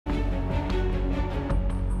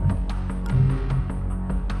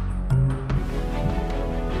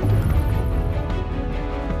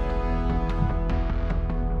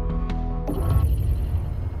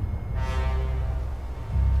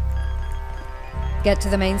Get to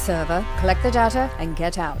the main server, collect the data, and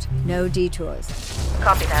get out. No detours.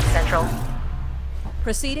 Copy that, Central.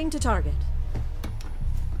 Proceeding to target.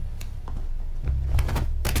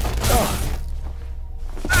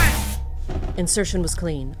 Insertion was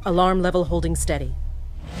clean. Alarm level holding steady.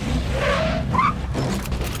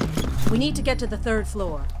 We need to get to the 3rd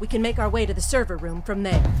floor. We can make our way to the server room from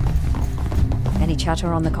there. Any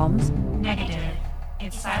chatter on the comms? Negative.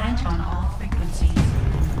 It's silent on all frequencies.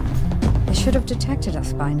 They should have detected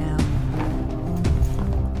us by now.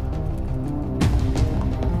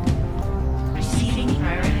 Receiving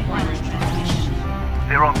priority 1 transmission.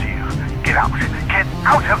 They're onto you. Get out. Get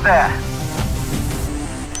out of there!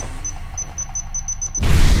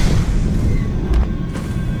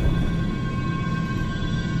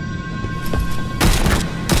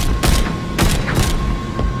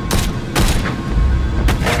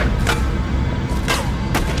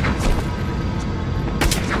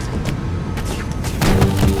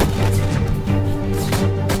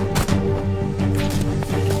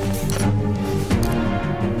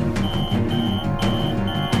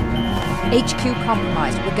 HQ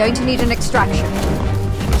compromised. We're going to need an extraction.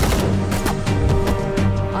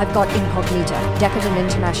 I've got Incognita. Deckard and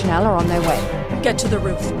International are on their way. Get to the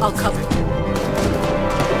roof. I'll cover you.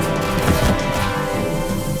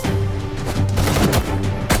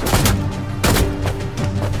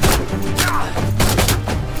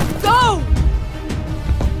 Go!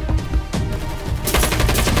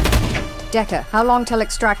 Decker, how long till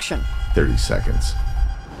extraction? 30 seconds.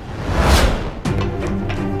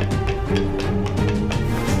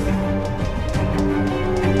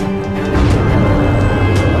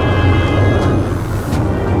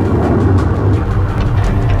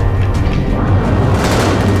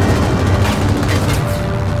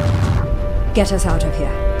 Get us out of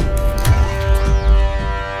here.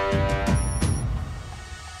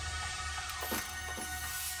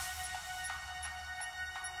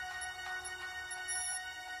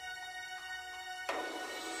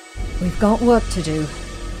 We've got work to do.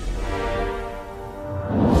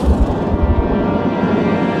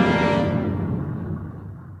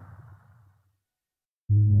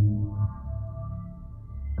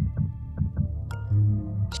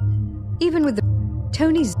 Even with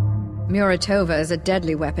Tony's Muratova is a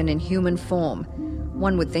deadly weapon in human form.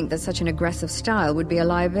 One would think that such an aggressive style would be a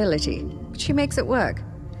liability, but she makes it work.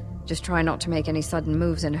 Just try not to make any sudden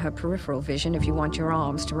moves in her peripheral vision if you want your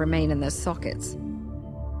arms to remain in their sockets.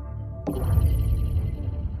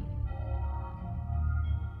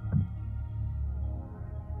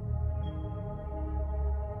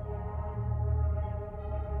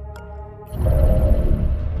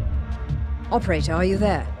 Operator, are you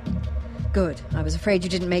there? Good. I was afraid you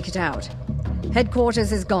didn't make it out.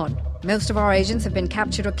 Headquarters is gone. Most of our agents have been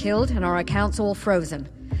captured or killed, and our accounts all frozen.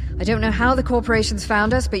 I don't know how the corporations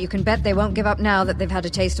found us, but you can bet they won't give up now that they've had a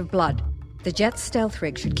taste of blood. The Jet's stealth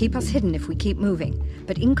rig should keep us hidden if we keep moving,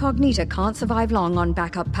 but Incognita can't survive long on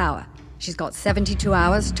backup power. She's got 72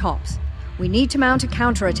 hours, tops. We need to mount a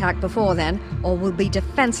counterattack before then, or we'll be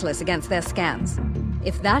defenseless against their scans.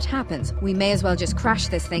 If that happens, we may as well just crash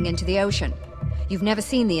this thing into the ocean. You've never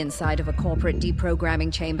seen the inside of a corporate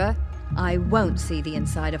deprogramming chamber. I won't see the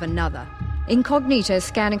inside of another. Incognita is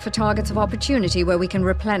scanning for targets of opportunity where we can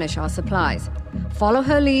replenish our supplies. Follow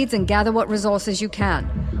her leads and gather what resources you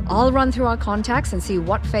can. I'll run through our contacts and see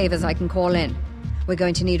what favors I can call in. We're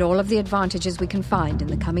going to need all of the advantages we can find in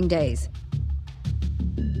the coming days.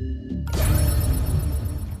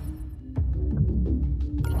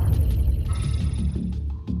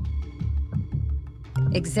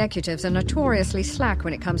 Executives are notoriously slack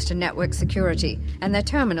when it comes to network security, and their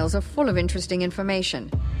terminals are full of interesting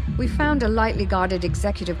information. We found a lightly guarded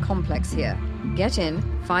executive complex here. Get in,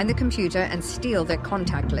 find the computer, and steal their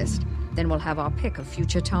contact list. Then we'll have our pick of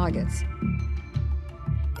future targets.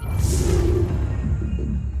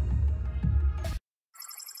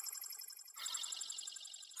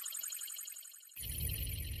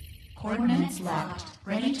 Coordinates locked.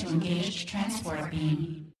 Ready to engage transport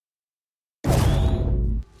beam.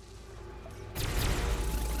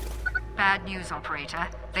 Bad news, operator.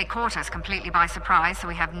 They caught us completely by surprise, so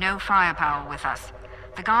we have no firepower with us.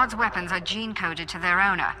 The guards' weapons are gene-coded to their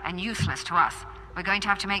owner and useless to us. We're going to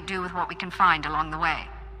have to make do with what we can find along the way.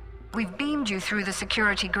 We've beamed you through the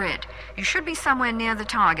security grid. You should be somewhere near the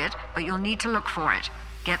target, but you'll need to look for it.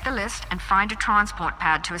 Get the list and find a transport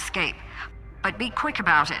pad to escape. But be quick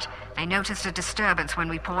about it. They noticed a disturbance when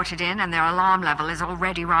we ported in, and their alarm level is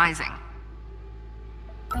already rising.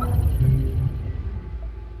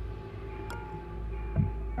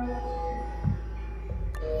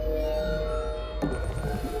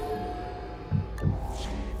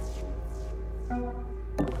 Hey,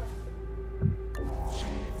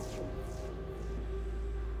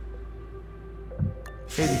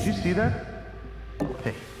 did you see that?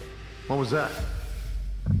 Hey, what was that?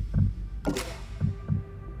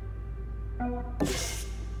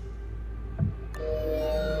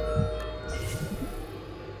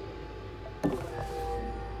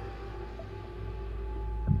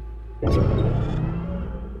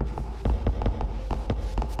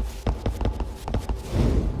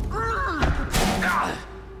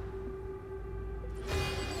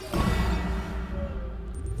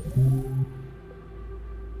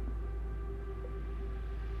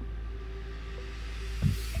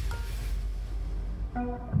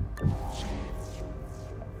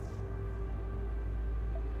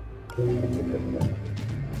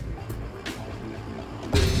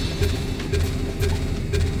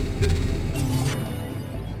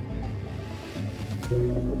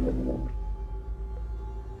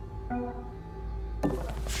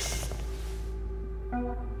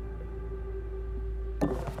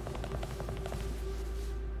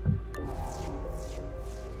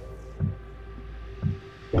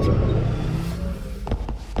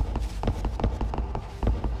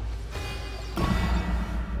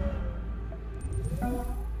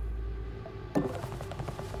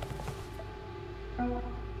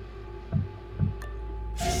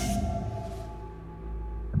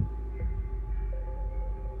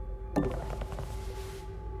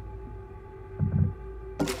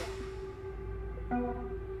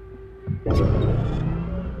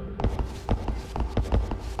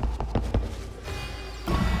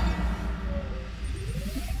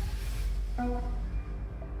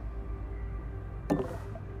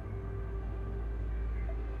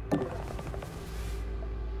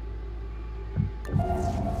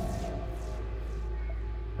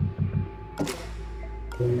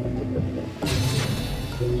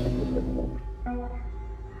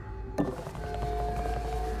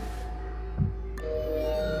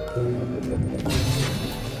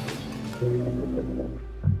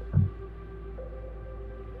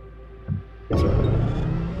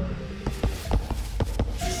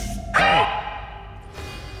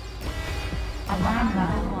 Alarm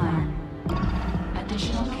level 1.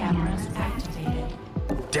 Additional cameras activated.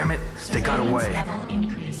 Damn it, they got Surveillance away. level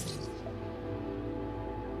increased.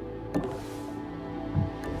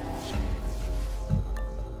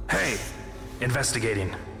 Hey,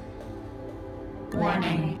 investigating.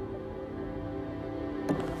 Warning.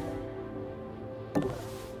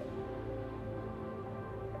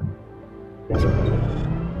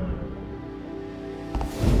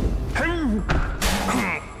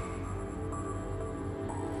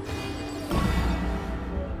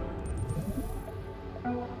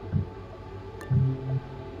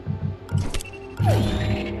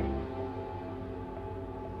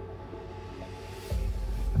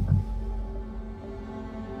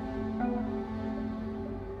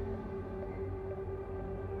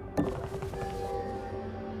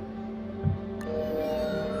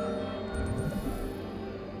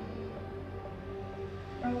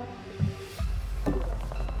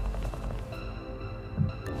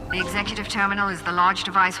 The executive terminal is the large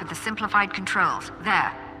device with the simplified controls.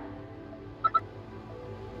 There.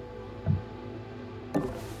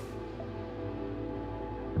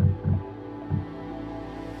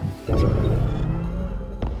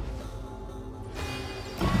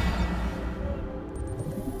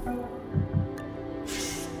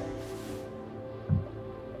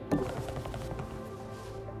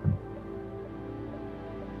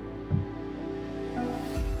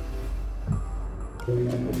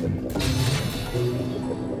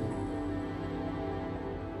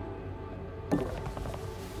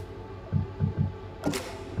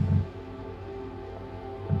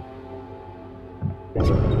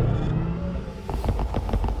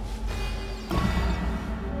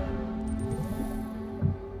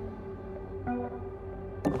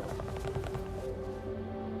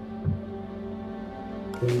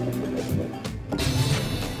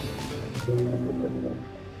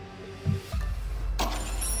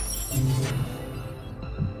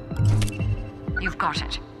 You've got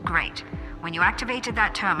it. Great. When you activated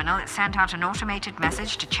that terminal, it sent out an automated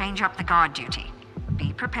message to change up the guard duty.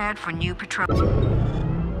 Be prepared for new patrol.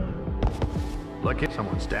 Look,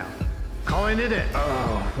 someone's down. Calling it in.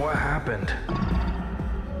 Oh, what happened?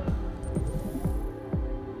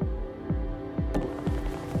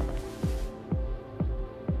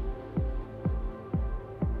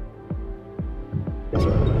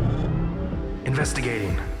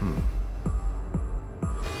 Investigating.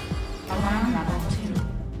 Alarm level 2.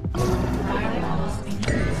 Firewalls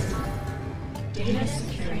increased. Data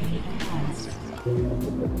security enhanced.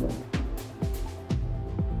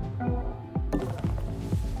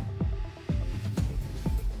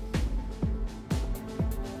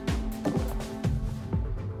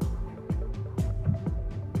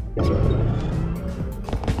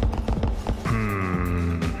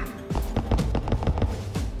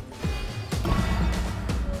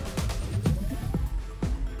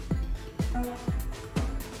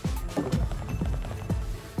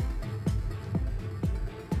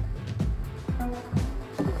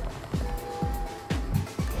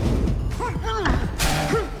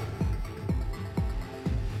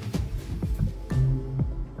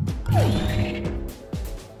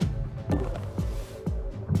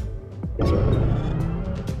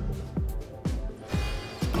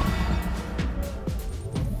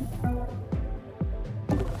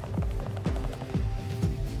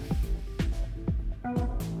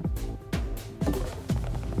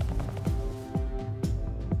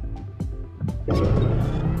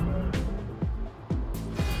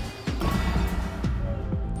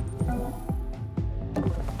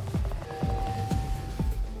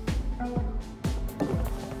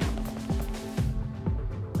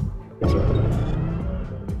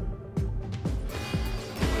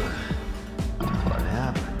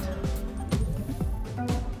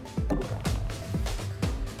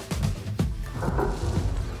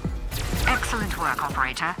 work,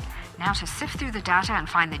 operator. Now to sift through the data and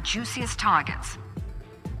find the juiciest targets.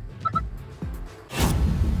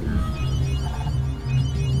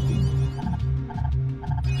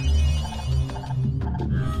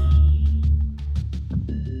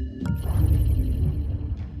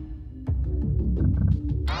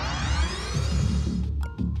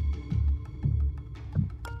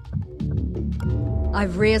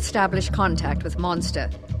 I've re-established contact with Monster.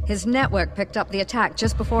 His network picked up the attack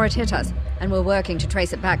just before it hit us, and we're working to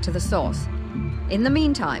trace it back to the source. In the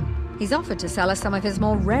meantime, he's offered to sell us some of his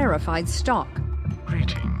more rarefied stock.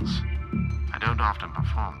 Greetings. I don't often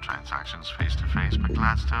perform transactions face-to-face, but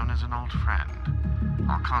Gladstone is an old friend.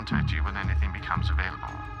 I'll contact you when anything becomes available.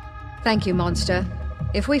 Thank you, Monster.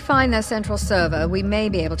 If we find their central server, we may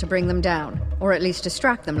be able to bring them down, or at least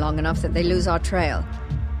distract them long enough that they lose our trail.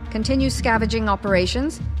 Continue scavenging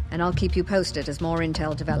operations, and I'll keep you posted as more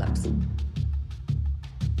intel develops.